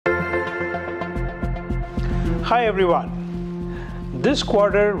Hi everyone. This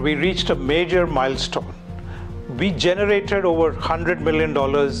quarter we reached a major milestone. We generated over $100 million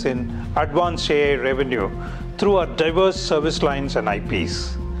in advanced AI revenue through our diverse service lines and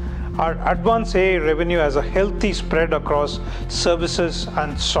IPs. Our advanced AI revenue has a healthy spread across services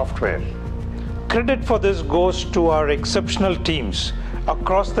and software. Credit for this goes to our exceptional teams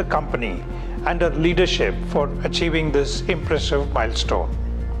across the company and our leadership for achieving this impressive milestone.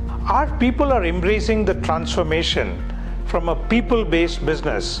 Our people are embracing the transformation from a people-based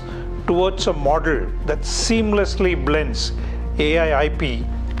business towards a model that seamlessly blends AI IP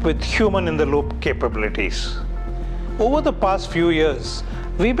with human-in-the-loop capabilities. Over the past few years,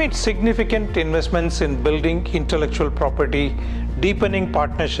 we made significant investments in building intellectual property, deepening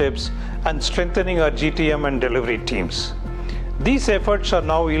partnerships, and strengthening our GTM and delivery teams. These efforts are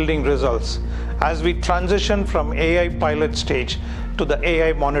now yielding results as we transition from AI pilot stage to the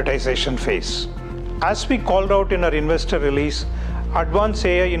AI monetization phase. As we called out in our investor release, advanced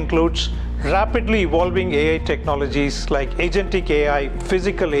AI includes rapidly evolving AI technologies like agentic AI,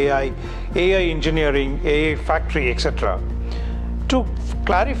 physical AI, AI engineering, AI factory, etc. To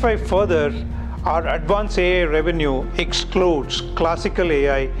clarify further, our advanced AI revenue excludes classical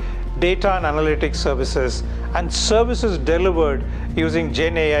AI, data and analytics services, and services delivered using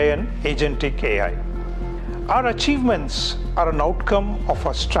Gen AI and agentic AI. Our achievements are an outcome of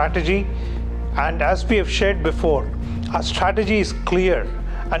our strategy, and as we have shared before, our strategy is clear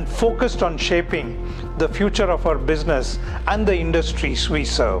and focused on shaping the future of our business and the industries we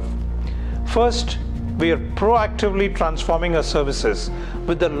serve. First, we are proactively transforming our services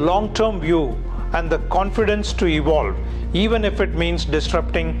with a long-term view and the confidence to evolve, even if it means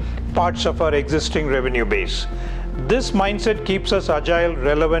disrupting parts of our existing revenue base. This mindset keeps us agile,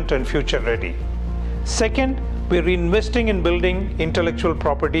 relevant, and future-ready. Second, we're investing in building intellectual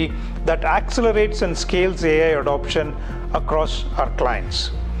property that accelerates and scales AI adoption across our clients.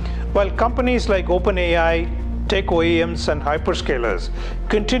 While companies like OpenAI, tech OEMs, and hyperscalers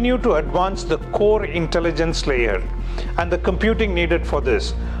continue to advance the core intelligence layer and the computing needed for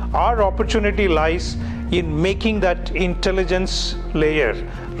this, our opportunity lies in making that intelligence layer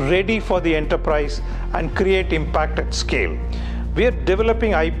ready for the enterprise and create impact at scale. We are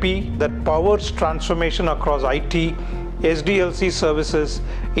developing IP that powers transformation across IT, SDLC services,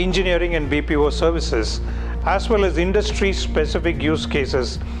 engineering and BPO services, as well as industry-specific use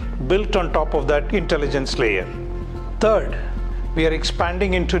cases built on top of that intelligence layer. Third, we are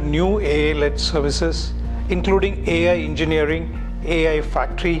expanding into new AI-led services, including AI engineering, AI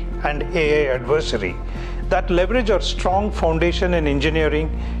factory, and AI advisory that leverage our strong foundation in engineering,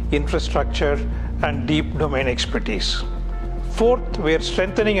 infrastructure, and deep domain expertise. Fourth, we are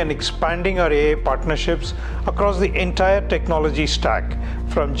strengthening and expanding our AI partnerships across the entire technology stack,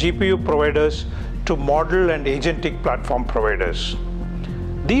 from GPU providers to model and agentic platform providers.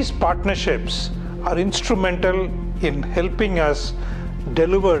 These partnerships are instrumental in helping us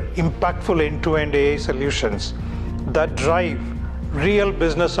deliver impactful end-to-end AI solutions that drive real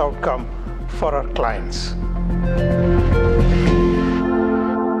business outcome for our clients.